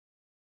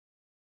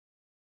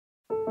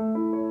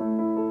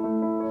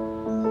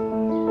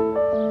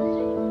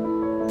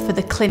For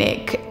the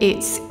clinic,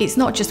 it's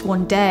not just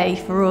one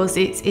day for us,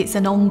 it's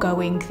an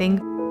ongoing thing.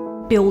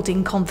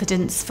 Building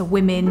confidence for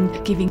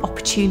women, giving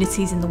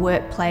opportunities in the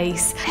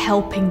workplace,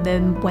 helping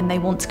them when they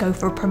want to go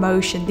for a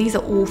promotion. These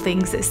are all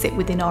things that sit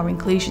within our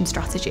inclusion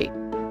strategy.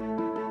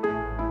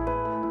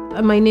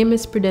 My name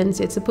is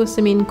Prudencia. It's supposed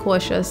to mean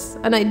cautious.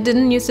 And I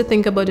didn't used to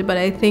think about it, but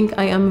I think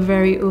I am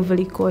very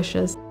overly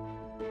cautious.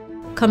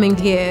 Coming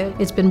here,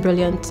 it's been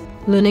brilliant.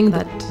 Learning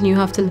that you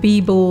have to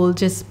be bold,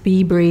 just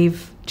be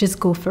brave, just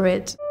go for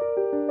it.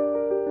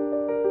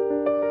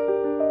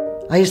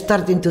 I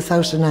started in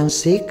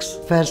 2006,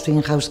 first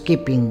in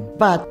housekeeping.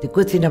 But the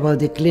good thing about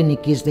the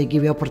clinic is they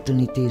give you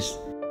opportunities.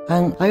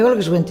 And I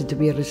always wanted to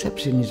be a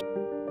receptionist.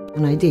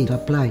 And I did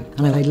apply,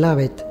 and I love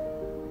it,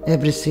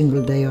 every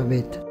single day of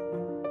it.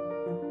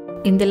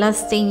 In the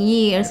last 10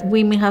 years,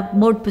 women have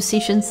more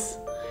positions,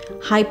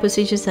 high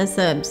positions as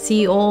a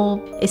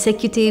CEO,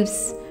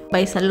 executives,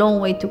 but it's a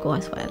long way to go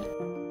as well.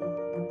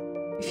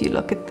 If you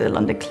look at the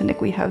London Clinic,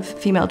 we have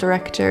female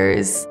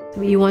directors.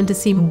 We want to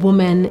see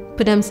women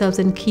put themselves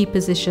in key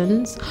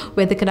positions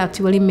where they could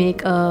actually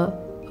make a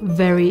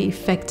very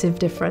effective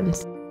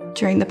difference.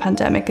 During the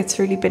pandemic, it's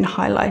really been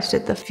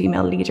highlighted, the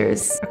female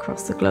leaders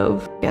across the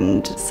globe.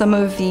 And some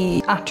of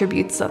the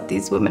attributes that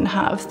these women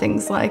have,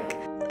 things like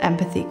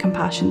empathy,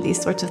 compassion,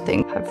 these sorts of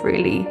things, have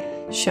really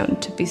shown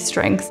to be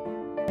strengths.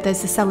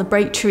 There's a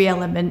celebratory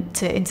element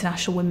to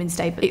International Women's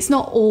Day, but it's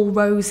not all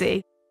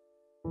rosy.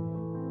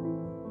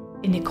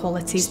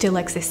 Inequality still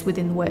exists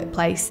within the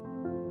workplace.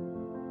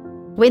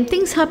 When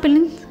things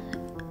happen,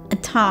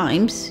 at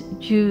times,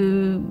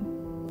 you're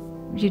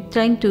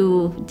trying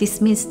to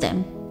dismiss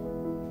them.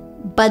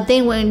 But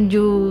then when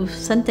you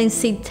sometimes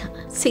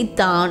sit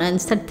down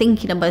and start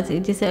thinking about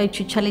it, you say, I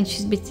should challenge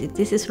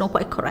this is not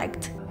quite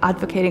correct.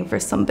 Advocating for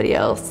somebody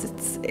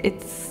else,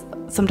 it's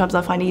sometimes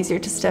I find easier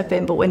to step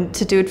in, but when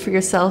to do it for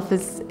yourself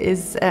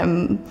is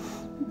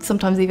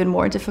sometimes even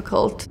more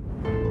difficult.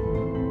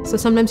 So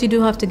sometimes you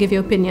do have to give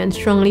your opinion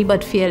strongly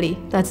but fairly.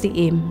 That's the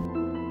aim.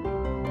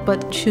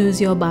 But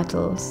choose your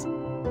battles.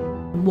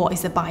 What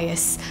is the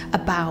bias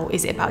about?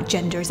 Is it about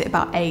gender? Is it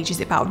about age? Is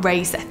it about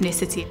race,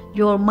 ethnicity?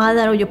 Your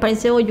mother or your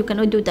parents say, oh, you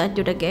cannot do that,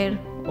 you're a girl.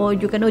 Or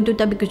you cannot do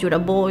that because you're a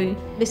boy.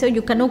 They say,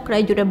 you cannot cry,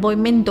 you're a boy,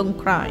 men don't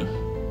cry.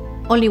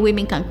 Only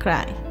women can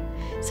cry.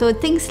 So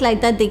things like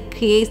that, they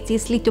create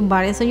these little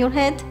barriers on your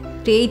head,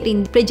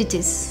 creating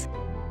prejudice.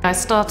 I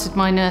started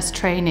my nurse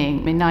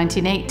training in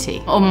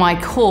 1980. On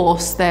my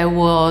course, there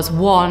was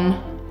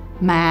one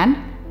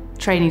man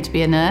training to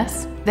be a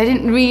nurse. They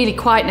didn't really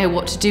quite know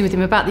what to do with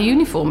him about the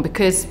uniform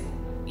because,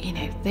 you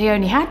know, they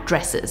only had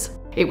dresses.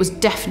 It was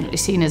definitely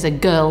seen as a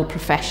girl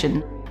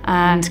profession.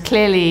 And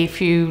clearly,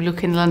 if you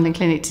look in the London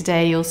Clinic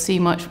today, you'll see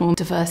much more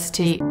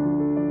diversity.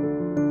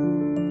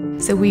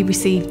 So we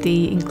received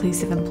the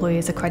Inclusive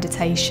Employers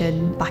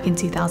Accreditation back in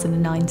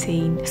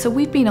 2019. So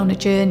we've been on a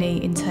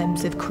journey in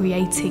terms of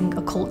creating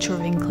a culture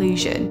of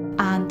inclusion,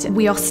 and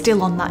we are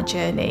still on that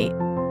journey.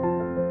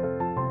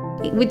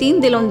 Within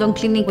the London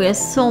Clinic, we have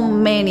so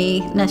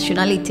many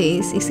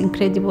nationalities, it's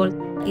incredible.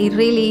 It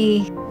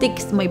really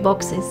ticks my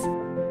boxes.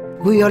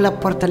 We all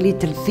apport a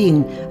little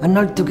thing, and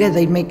all together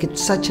they make it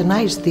such a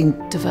nice thing.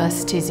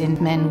 Diversities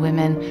in men,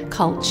 women,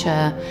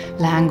 culture,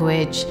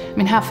 language. I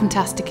mean, how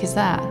fantastic is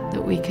that?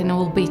 That we can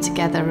all be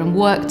together and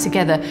work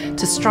together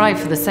to strive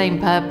for the same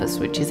purpose,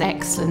 which is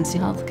excellence in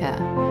healthcare.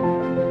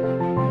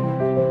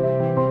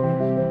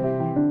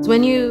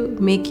 When you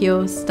make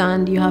your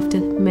stand, you have to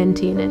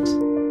maintain it.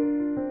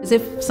 As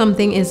if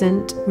something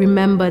isn't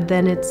remembered,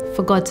 then it's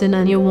forgotten,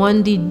 and you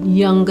want the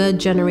younger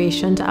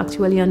generation to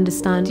actually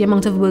understand the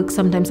amount of work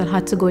sometimes that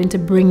had to go into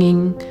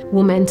bringing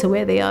women to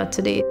where they are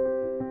today.